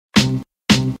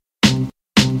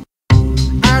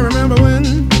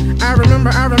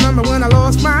remember when I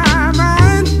lost my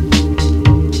mind.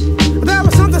 There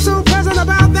was something so pleasant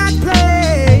about that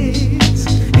place.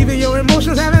 Even your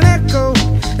emotions have an echo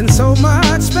in so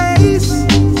much space.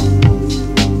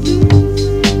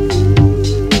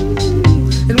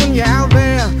 And when you're out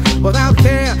there without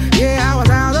care, yeah, I was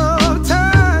out of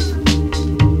touch.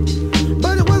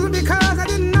 But it wasn't because I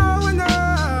didn't know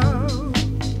enough.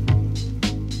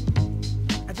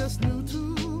 I just knew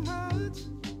too much.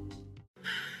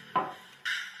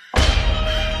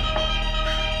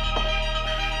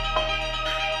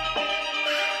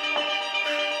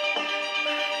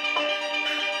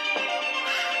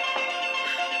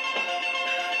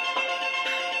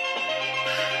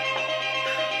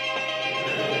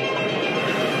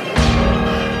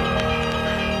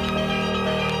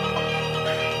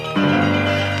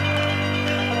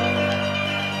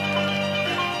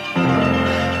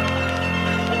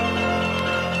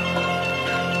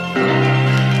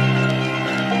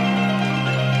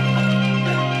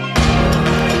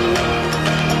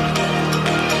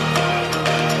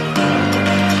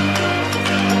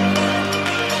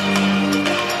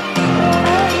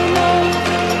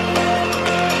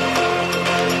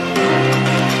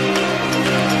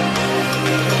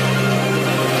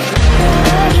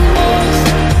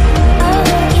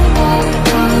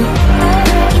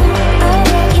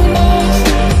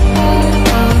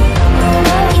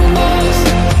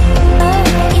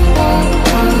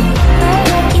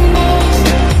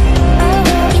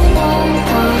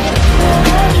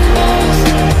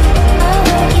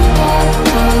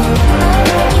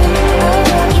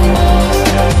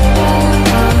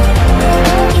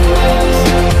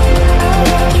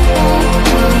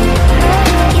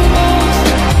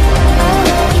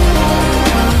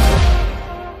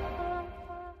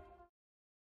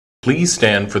 Please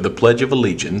stand for the Pledge of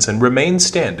Allegiance and remain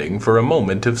standing for a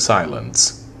moment of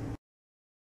silence.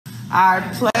 I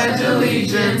pledge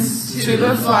allegiance to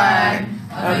the flag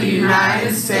of the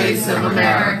United States of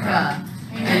America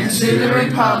and to the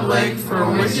republic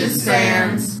for which it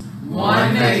stands,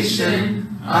 one nation,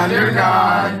 under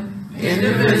God,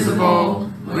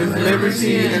 indivisible, with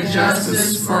liberty and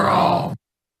justice for all.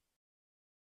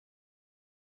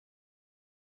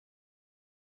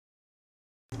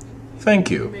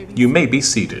 Thank you. You may be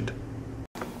seated.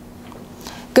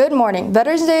 Good morning.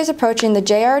 Veterans Day is approaching. The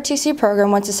JROTC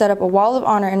program wants to set up a wall of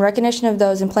honor in recognition of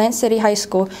those in Plant City High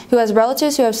School who has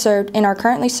relatives who have served and are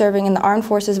currently serving in the armed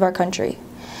forces of our country.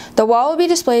 The wall will be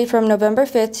displayed from November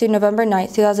 5th to November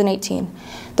 9th, 2018.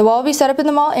 The wall will be set up in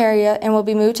the mall area and will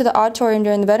be moved to the auditorium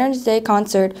during the Veterans Day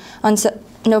concert on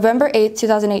November 8th,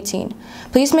 2018.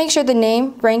 Please make sure the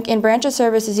name, rank, and branch of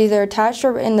service is either attached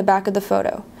or in the back of the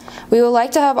photo. We would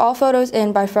like to have all photos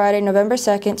in by Friday, November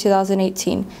 2nd,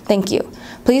 2018. Thank you.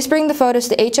 Please bring the photos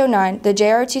to H09, the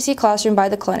JROTC classroom by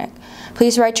the clinic.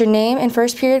 Please write your name and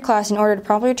first period class in order to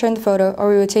promptly return the photo, or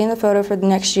we will retain the photo for the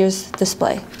next year's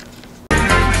display.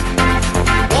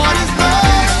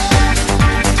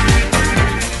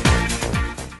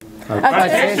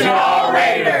 Attention all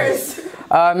Raiders!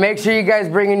 Make sure you guys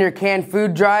bring in your canned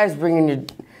food drives, bring in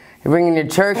your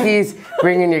turkeys,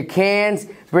 bring in your cans,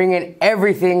 bring in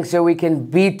everything so we can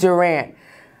beat Durant.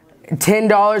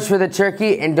 $10 for the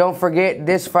turkey, and don't forget,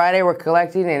 this Friday we're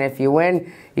collecting, and if you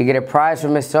win, you get a prize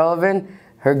from Miss Sullivan.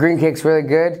 Her green cake's really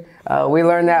good. We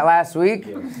learned that last week.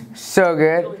 So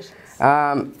good.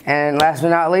 And last but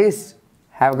not least,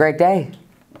 have a great day.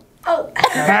 Oh.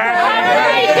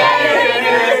 Happy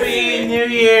New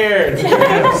Year!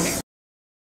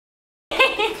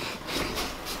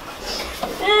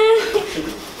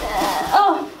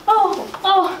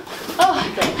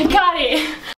 I got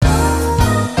it!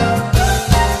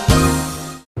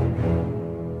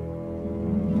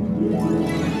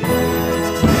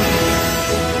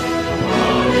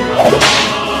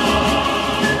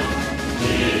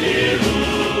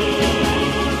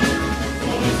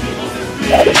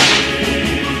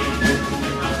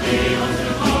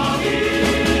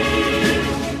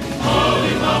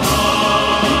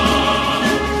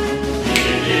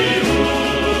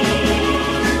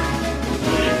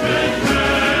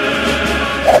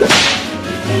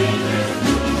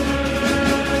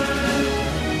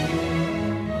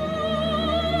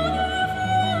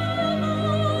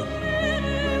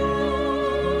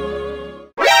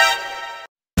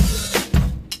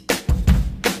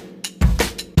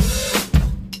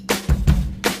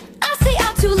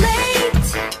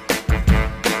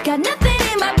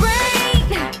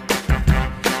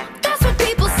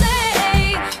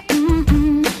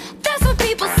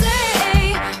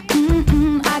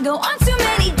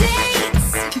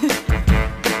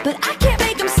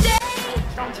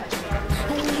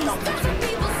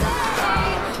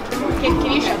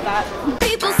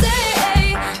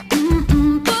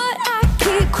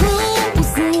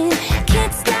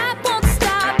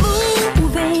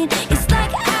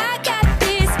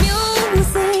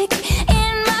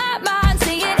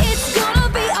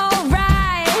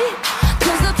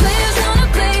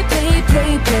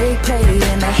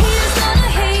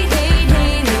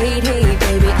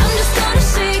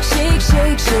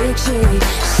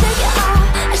 shake. Shake it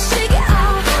off, shake it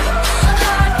off.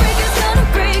 Heartbreaker's gonna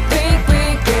break, break,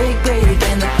 break, break, break.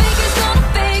 And the faker's gonna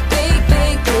fake, fake,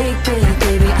 fake, fake, fake,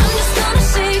 baby. I'm just gonna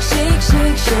shake, shake,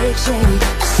 shake, shake, shake.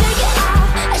 I shake it off,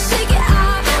 I shake it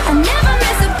off. I never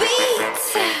miss a beat.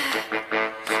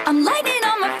 I'm lightning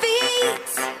on my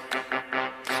feet.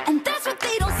 And that's what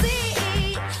they don't see.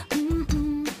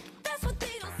 That's what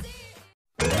they don't see.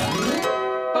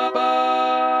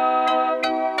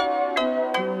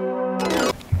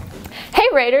 Hey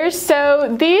Raiders,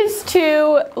 so these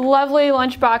two lovely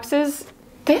lunch boxes,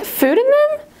 they have food in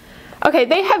them? Okay,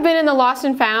 they have been in the Lost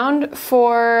and Found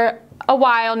for a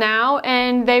while now,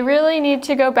 and they really need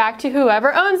to go back to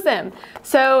whoever owns them.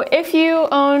 So if you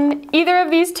own either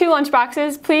of these two lunch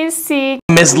boxes, please see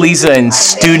Miss Lisa in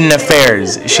Student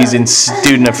Affairs. She's in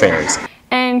Student Affairs.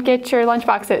 and get your lunch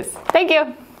boxes. Thank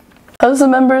you. Those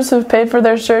members who've paid for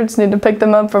their shirts need to pick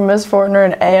them up from Ms. Fortner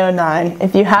and A09.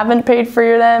 If you haven't paid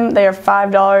for them, they are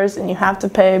 $5 and you have to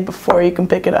pay before you can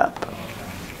pick it up.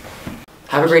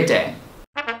 Have a great day.